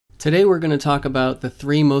Today we're going to talk about the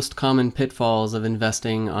 3 most common pitfalls of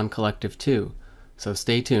investing on Collective2, so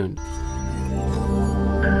stay tuned.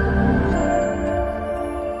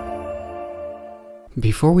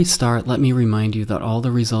 Before we start, let me remind you that all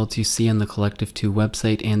the results you see on the Collective2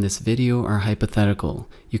 website and this video are hypothetical.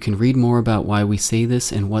 You can read more about why we say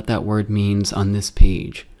this and what that word means on this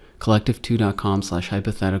page,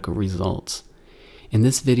 collective2.com/hypothetical results. In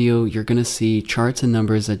this video, you're going to see charts and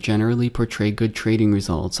numbers that generally portray good trading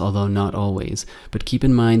results, although not always. But keep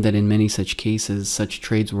in mind that in many such cases, such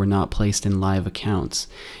trades were not placed in live accounts.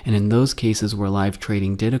 And in those cases where live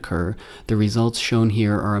trading did occur, the results shown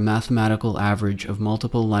here are a mathematical average of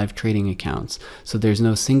multiple live trading accounts. So there's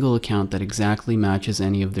no single account that exactly matches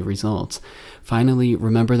any of the results. Finally,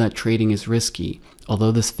 remember that trading is risky.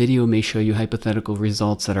 Although this video may show you hypothetical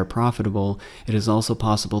results that are profitable, it is also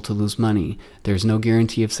possible to lose money. There's no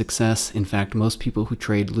guarantee of success. In fact, most people who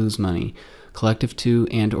trade lose money. Collective2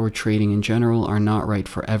 and/or trading in general are not right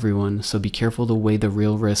for everyone, so be careful to weigh the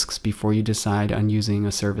real risks before you decide on using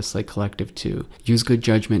a service like Collective2. Use good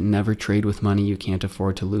judgment and never trade with money you can't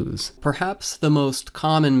afford to lose. Perhaps the most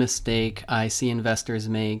common mistake I see investors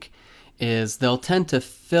make is they'll tend to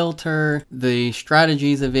filter the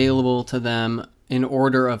strategies available to them in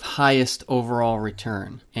order of highest overall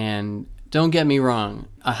return. And don't get me wrong,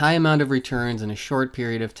 a high amount of returns in a short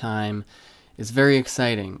period of time is very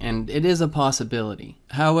exciting, and it is a possibility.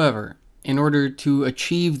 However, in order to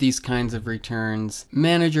achieve these kinds of returns,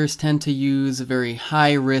 managers tend to use very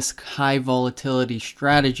high risk, high volatility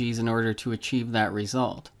strategies in order to achieve that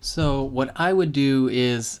result. So what I would do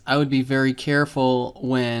is I would be very careful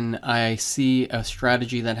when I see a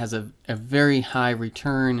strategy that has a very high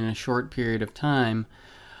return in a short period of time.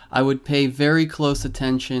 I would pay very close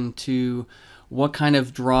attention to what kind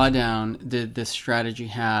of drawdown did this strategy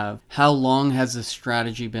have? How long has this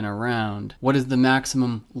strategy been around? What is the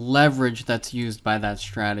maximum leverage that's used by that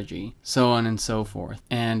strategy? So on and so forth.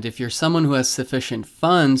 And if you're someone who has sufficient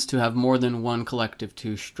funds to have more than one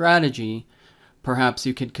Collective2 strategy, perhaps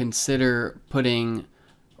you could consider putting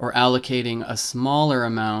or allocating a smaller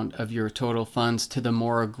amount of your total funds to the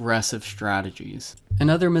more aggressive strategies.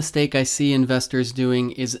 Another mistake I see investors doing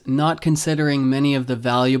is not considering many of the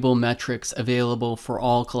valuable metrics available for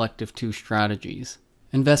all Collective2 strategies.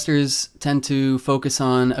 Investors tend to focus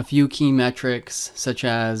on a few key metrics such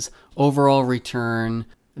as overall return,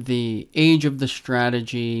 the age of the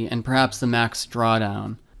strategy, and perhaps the max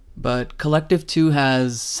drawdown. But Collective2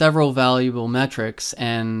 has several valuable metrics,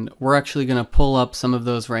 and we're actually going to pull up some of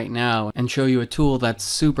those right now and show you a tool that's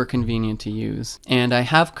super convenient to use. And I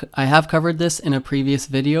have covered this in a previous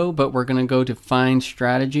video, but we're going to go to Find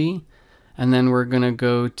Strategy, and then we're going to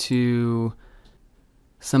go to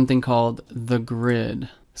something called the Grid.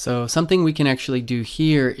 So something we can actually do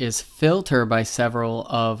here is filter by several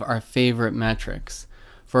of our favorite metrics.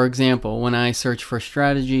 For example, when I search for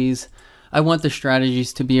strategies, I want the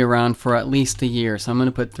strategies to be around for at least a year, so I'm going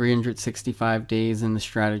to put 365 days in the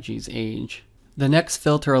strategy's age. The next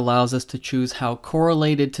filter allows us to choose how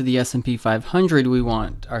correlated to the S&P 500 we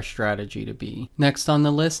want our strategy to be. Next on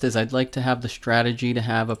the list is I'd like to have the strategy to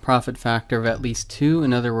have a profit factor of at least 2,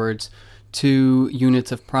 in other words, 2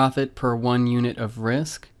 units of profit per 1 unit of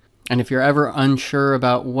risk. And if you're ever unsure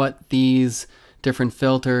about what these different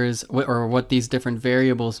filters or what these different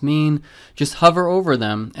variables mean, just hover over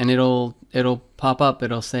them and it'll pop up.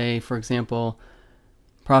 It'll say, for example,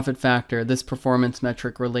 profit factor. This performance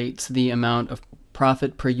metric relates the amount of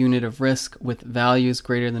profit per unit of risk with values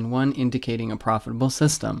greater than 1, indicating a profitable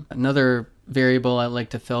system. Another variable I like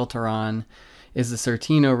to filter on is the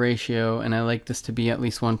Sortino ratio, and I like this to be at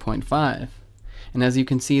least 1.5. And as you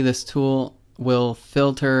can see, this tool will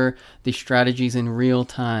filter the strategies in real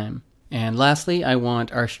time. And lastly, I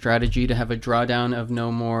want our strategy to have a drawdown of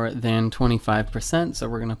no more than 25%, so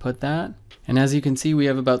we're going to put that. And as you can see, we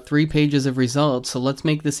have about 3 pages of results, so let's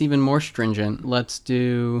make this even more stringent. Let's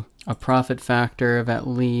do a profit factor of at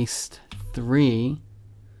least 3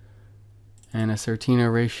 and a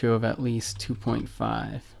Sortino ratio of at least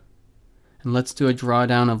 2.5. And let's do a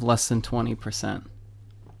drawdown of less than 20%.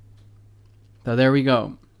 So there we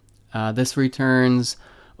go. This returns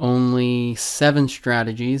only 7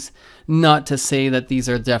 strategies. Not to say that these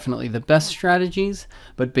are definitely the best strategies,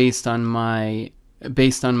 but based on my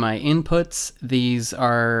inputs, these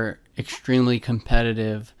are extremely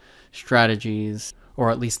competitive strategies, or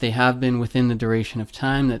at least they have been within the duration of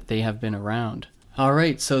time that they have been around. All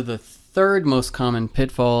right, so the third most common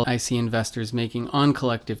pitfall I see investors making on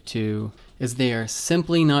Collective2 is they are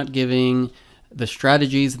simply not giving the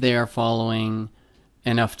strategies they are following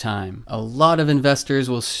enough time. A lot of investors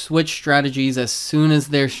will switch strategies as soon as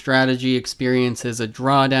their strategy experiences a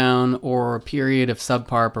drawdown or a period of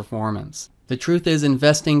subpar performance. The truth is,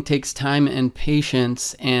 investing takes time and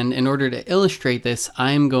patience, and in order to illustrate this,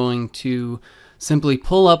 I'm going to simply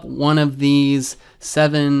pull up one of these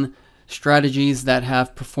 7 strategies that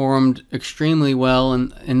have performed extremely well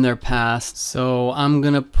in their past. So I'm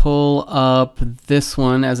gonna pull up this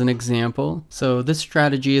one as an example. So this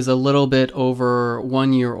strategy is a little bit over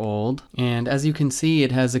 1 year old, and as you can see,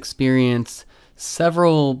 it has experienced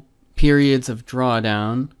several periods of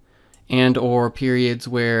drawdown and or periods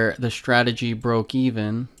where the strategy broke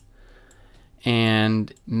even.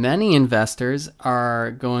 And many investors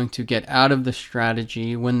are going to get out of the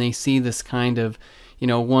strategy when they see this kind of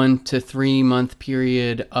 1 to 3 month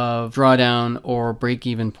period of drawdown or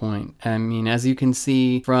break-even point. I mean, as you can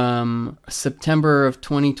see, from September of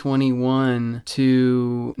 2021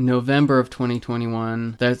 to November of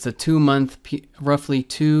 2021, that's a roughly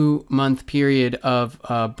 2 month period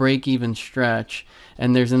of break-even stretch.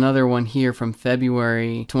 And there's another one here from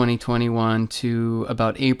February 2021 to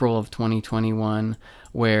about April of 2021,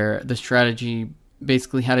 where the strategy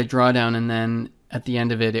basically had a drawdown, and then at the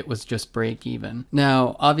end of it, it was just break even.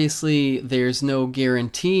 Now, obviously, there's no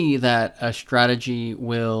guarantee that a strategy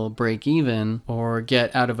will break even or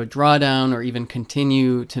get out of a drawdown or even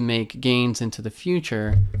continue to make gains into the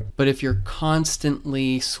future. But if you're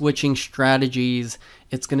constantly switching strategies,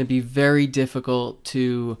 it's going to be very difficult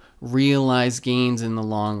to realize gains in the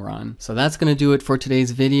long run. So that's going to do it for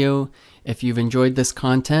today's video. If you've enjoyed this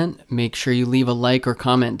content, make sure you leave a like or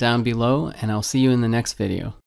comment down below, and I'll see you in the next video.